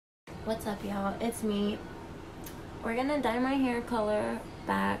What's up, y'all? It's me. We're gonna dye my hair color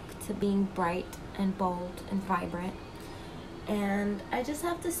back to being bright and bold and vibrant. And I just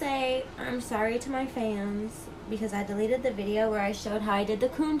have to say, I'm sorry to my fans because I deleted the video where I showed how I did the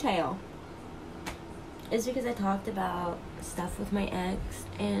coontail. It's because I talked about stuff with my ex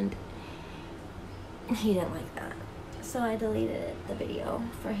and he didn't like that. So I deleted the video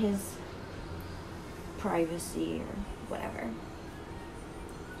for his privacy or whatever.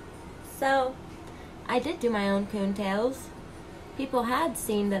 So I did do my own coontails. People had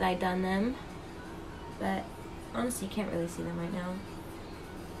seen that I'd done them, but honestly you can't really see them right now.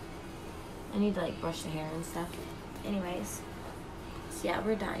 I need to like brush the hair and stuff. Anyways, so yeah,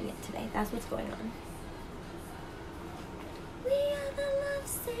 we're dyeing it today. That's what's going on. We are the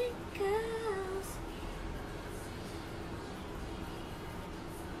lovesick girls,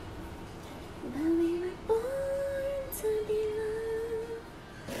 but we were born to be loved.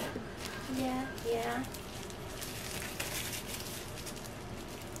 Yeah.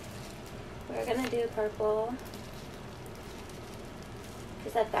 We're gonna do purple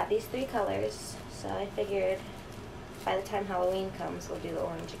because I've got these 3 colors, so I figured by the time Halloween comes we'll do the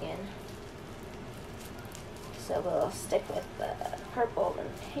orange again. So we'll stick with the purple and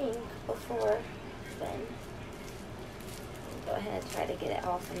pink before then. Go ahead and try to get it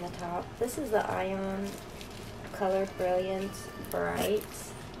all from the top. This is the Ion Color Brilliance Bright.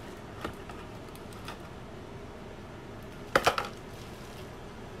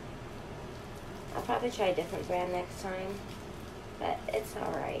 I'll probably try a different brand next time, but it's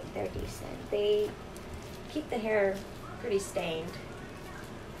alright. They're decent. They keep the hair pretty stained,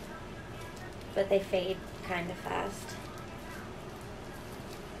 but they fade kind of fast.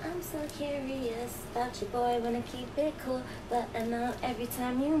 I'm so curious about your boy, wanna keep it cool, but I know every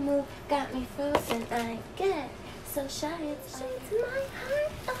time you move, got me frozen. I get so shy, it's straight to my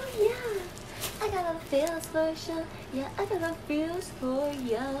heart. Oh yeah, I got a feels for sure. Yeah, I got a feels for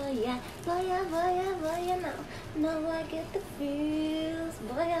ya. Yeah, boy, I know I get the feels.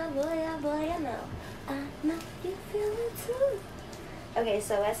 Boy, I know. I know you feel it too. Okay,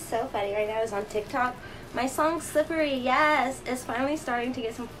 so that's so funny. Right now is on TikTok. My song Slippery, yes, is finally starting to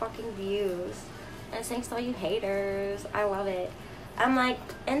get some fucking views. And thanks to all you haters. I love it. I'm like,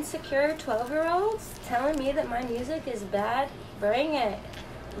 insecure 12-year-olds telling me that my music is bad. Bring it.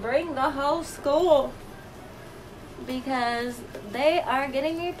 Bring the whole school. Because they are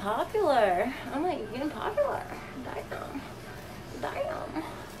getting me popular. I'm like, you're getting popular. Damn.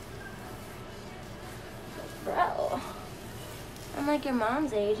 Bro. I'm like your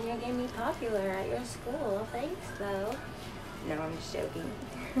mom's age and you're getting me popular at your school. Thanks, though. No, I'm just joking.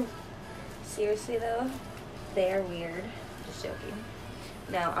 Seriously, though, they're weird. Just joking.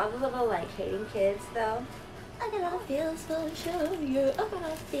 No, all the little, like, hating kids, though. I got all feels for sure, yeah. I got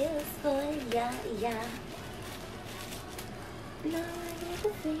all feels for yeah. Now I get the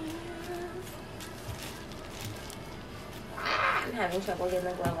feels. I'm having trouble getting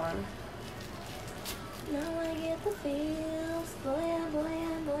the glove on. Now I get the feels, boy, now.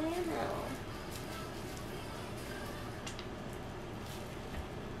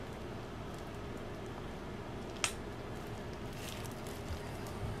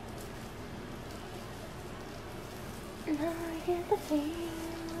 Now I get the feels.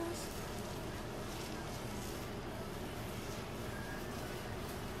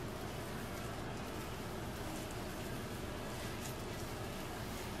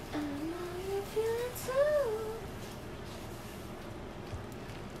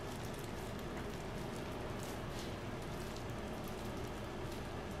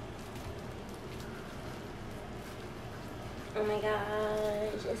 Oh my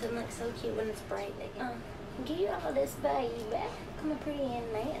gosh, doesn't look so cute when it's bright again. Give you all this, baby. Come on, pretty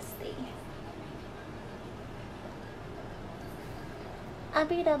and nasty. I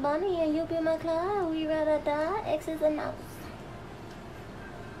be the bunny and you be my cloud. We rather die, X's and O's.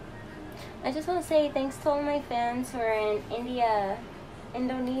 I just want to say thanks to all my fans who are in India,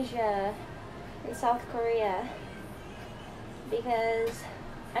 Indonesia, and South Korea. Because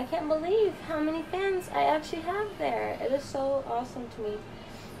I can't believe how many fans I actually have there. It is so awesome to me.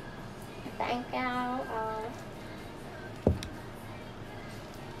 Thank you.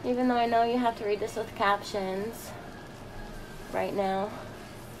 Even though I know you have to read this with captions right now.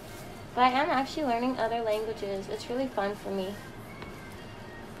 But I am actually learning other languages. It's really fun for me.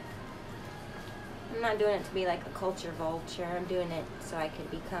 I'm not doing it to be like a culture vulture. I'm doing it so I can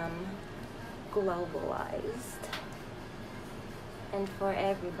become globalized. And for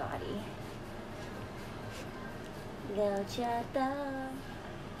everybody. Go chata.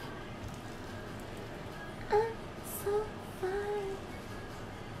 I'm so fine.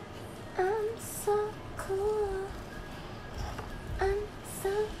 so cool. I'm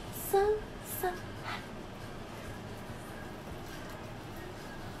so, so, so hot.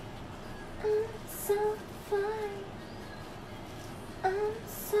 I'm so fine. I'm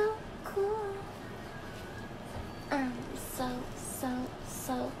so cool. I'm so, so,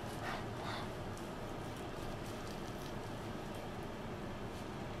 so hot.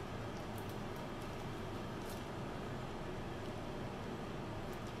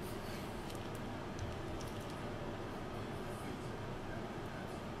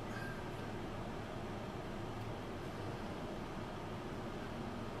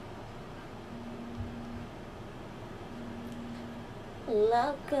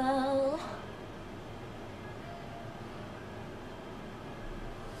 Loco.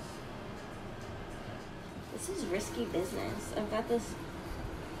 This is risky business. I've got this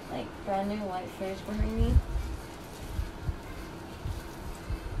like brand new white fridge behind me.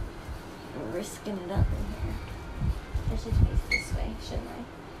 I'm risking it up in here. I should face this way, shouldn't I?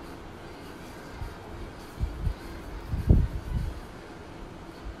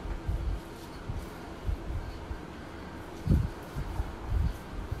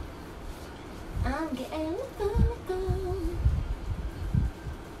 I'm getting loco.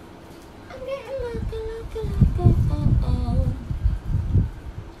 I'm getting loco. Oh.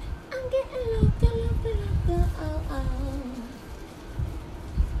 I'm getting loco. Oh.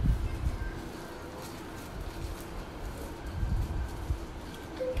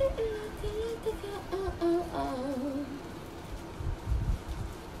 I'm getting loco. Oh.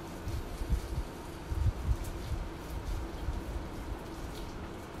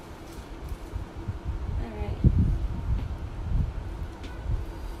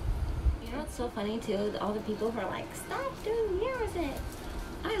 So funny too, all the people who are like, stop doing music.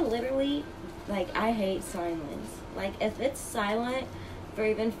 I literally, like, I hate silence. Like, if it's silent for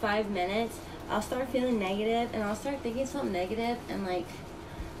even 5 minutes, I'll start feeling negative and I'll start thinking something negative, and like,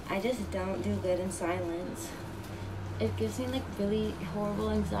 I just don't do good in silence. It gives me like really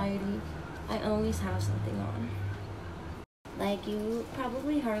horrible anxiety. I always have something on. Like, you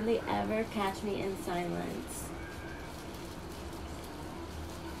probably hardly ever catch me in silence.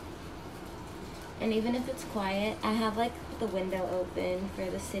 And even if it's quiet, I have like the window open for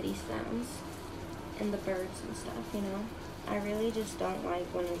the city sounds and the birds and stuff, you know? I really just don't like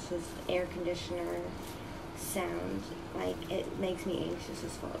when it's just air conditioner sound. Like, it makes me anxious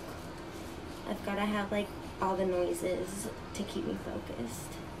as fuck. I've got to have like all the noises to keep me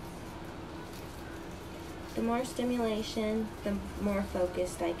focused. The more stimulation, the more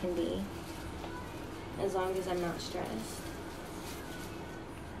focused I can be, as long as I'm not stressed.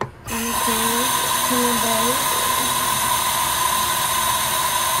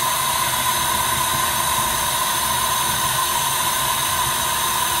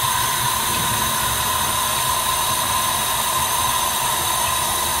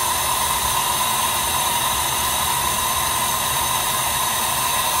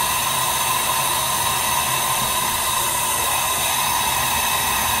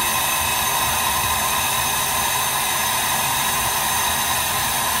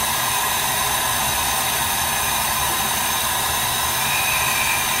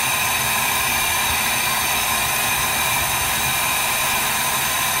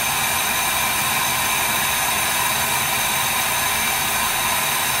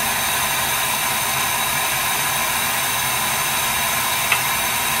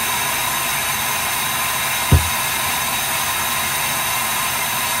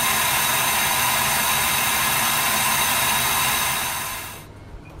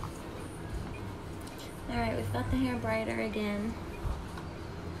 Alright, we've got the hair brighter again.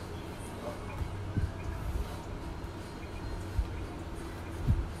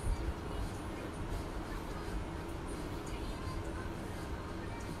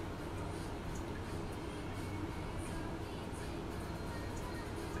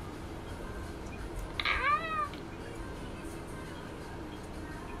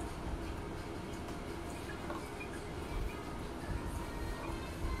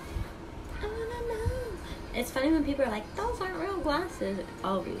 It's funny when people are like, those aren't real glasses.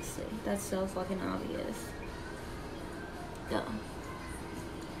 Obviously. That's so fucking obvious. Duh.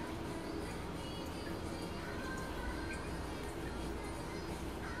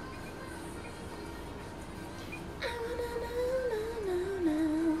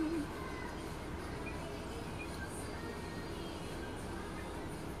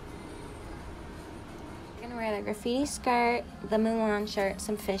 I'm gonna wear the graffiti skirt, the Mulan shirt,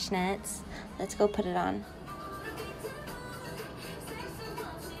 some fishnets. Let's go put it on.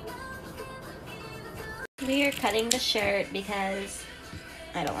 We are cutting the shirt because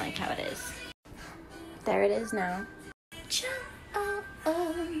I don't like how it is. There it is now.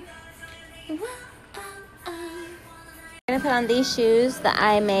 I'm gonna put on these shoes that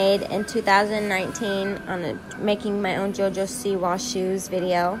I made in 2019 on making my own JoJo Siwa shoes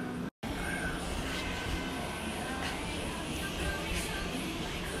video.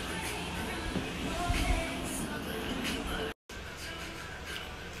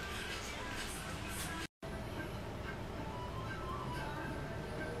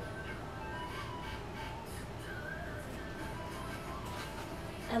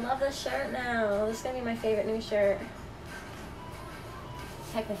 I love this shirt now. This is gonna be my favorite new shirt.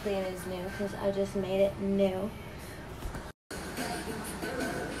 Technically it is new because I just made it new.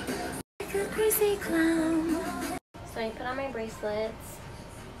 Like a crazy clown. So I put on my bracelets.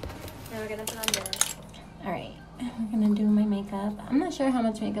 Now we're gonna put on this. Alright, we're gonna do my makeup. I'm not sure how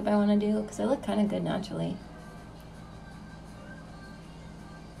much makeup I want to do because I look kind of good naturally.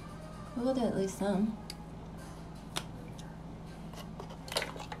 We'll do at least some.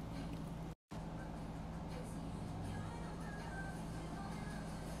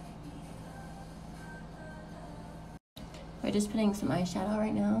 We're just putting some eyeshadow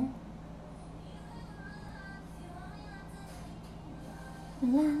right now.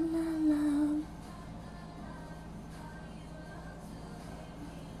 La la la.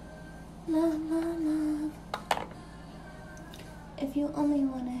 La la la. If you only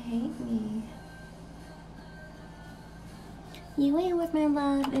wanna hate me, you ain't worth my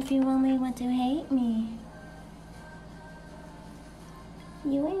love if you only want to hate me.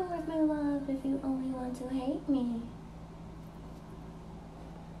 You ain't worth my love if you only want to hate me.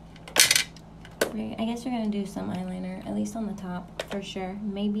 I guess we're gonna do some eyeliner, at least on the top, for sure.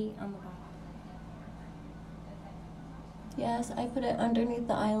 Maybe on the bottom. Yes, I put it underneath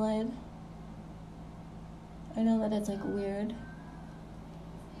the eyelid. I know that it's like weird,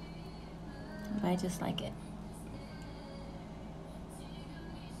 but I just like it.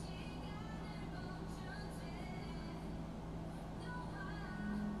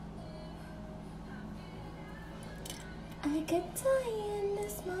 I could die in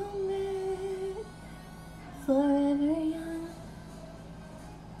this moment, forever young,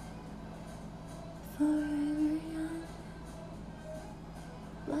 forever young.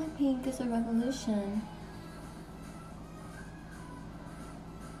 Blackpink is a revolution.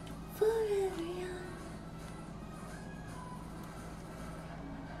 Forever young.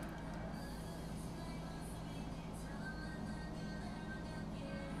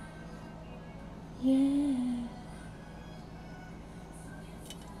 Yeah.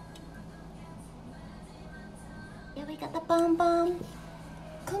 Yeah, we got the bomb bomb.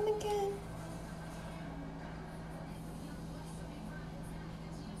 Come again.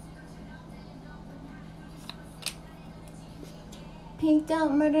 Pinked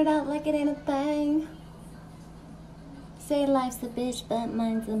out, murdered out like it ain't a thing. Say life's a bitch, but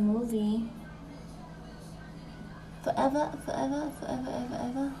mine's a movie. Forever, forever, forever, ever,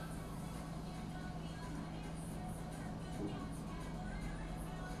 ever.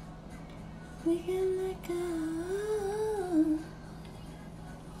 We can let go.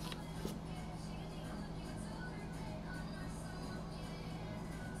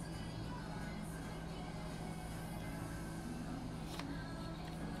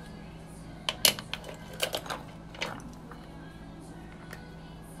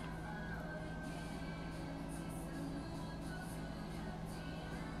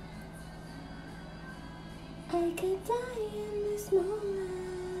 I could die in this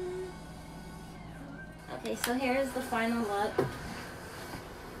moment. Okay, so here's the final look.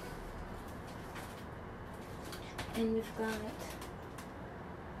 And we've got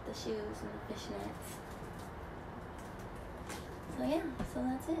the shoes and the fishnets. So yeah, so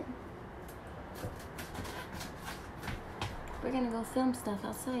that's it. We're gonna go film stuff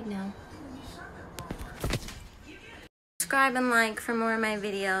outside now. Subscribe and like for more of my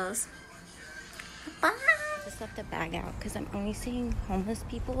videos. Bye! Just left a bag out because I'm only seeing homeless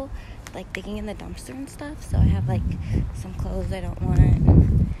people like digging in the dumpster and stuff. So I have like some clothes I don't want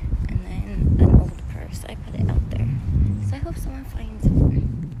and then an old purse. I put it out there. So I hope someone finds it.